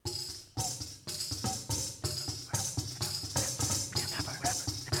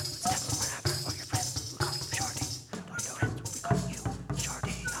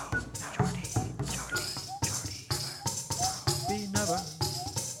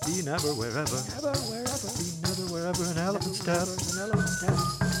Be never wherever. Never wherever. Be never wherever an elephant steps. An elephant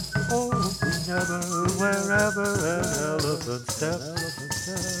steps. Oh, be never wherever an elephant steps. An elephant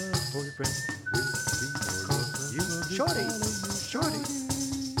steps. For your friend will be you will be Shorty. Shorty.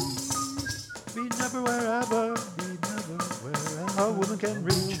 Be never wherever. Be never wherever a woman can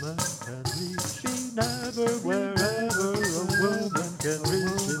reach. Be never wherever a woman can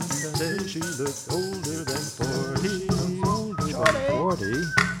reach. If you say she looks older than 40. Shorty. 40.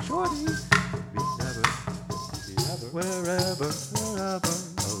 Shorty. Be never wherever a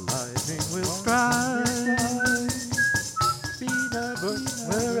lightning will strike. Be never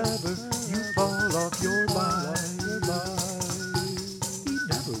wherever you fall off your bike. Be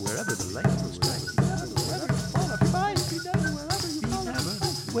never wherever the lightning will strike. Be never wherever you fall off your bike. Be never wherever you Be fall off never your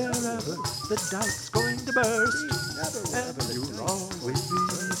bike. wherever the dike's going to burst. Be never And wherever you'll the always be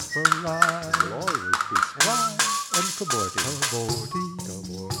spry. You'll always be Spry and cavorting.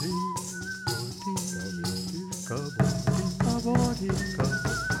 cavorting.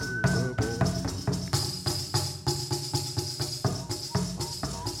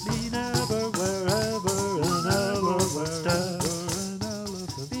 Be never wherever an elephant steps.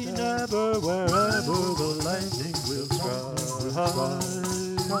 Be never wherever the lightning will strike.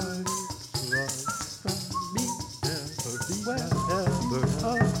 Be never wherever a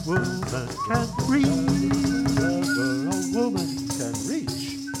woman can reach. Wherever a woman can reach.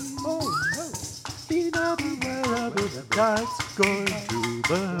 Oh no. Be never wherever the dike's going to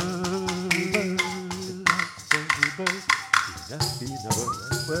burst. Be never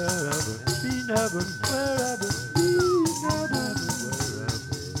wherever. Be never wherever. Be never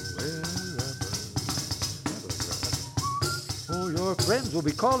wherever. Oh, your friends will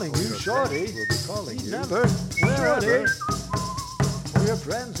be calling you Shorty. will be calling Be you. never wherever. Oh, your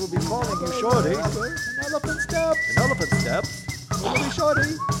friends will be calling you Shorty. An elephant steps. An elephant steps. Will be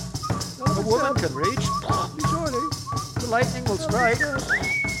Shorty. A woman can reach. Be Shorty. The lightning will strike.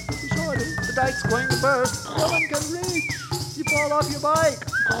 Be Shorty. The dike's going to burst. A woman can reach. You fall off your bike.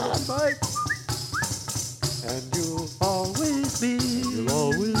 Fall off your bike. And you'll always be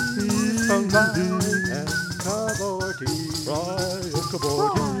spry and cavorting. Spry and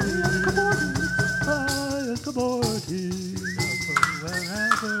cavorting. Spry and cavorting.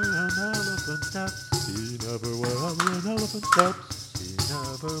 Wherever an elephant steps. Be never wherever an elephant steps. Be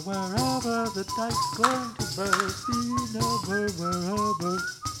never wherever the dike's going to burst. Be never wherever.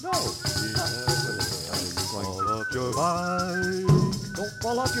 No. Be never fall off your bike. Don't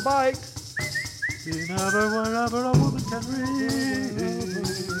fall off your bike. Be never wherever a woman can reach.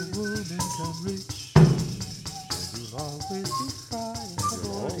 And you'll always be spry and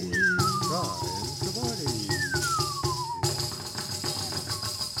cavorting.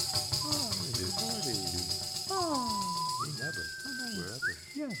 Be never wherever.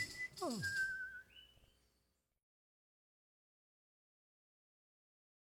 Yeah. Oh.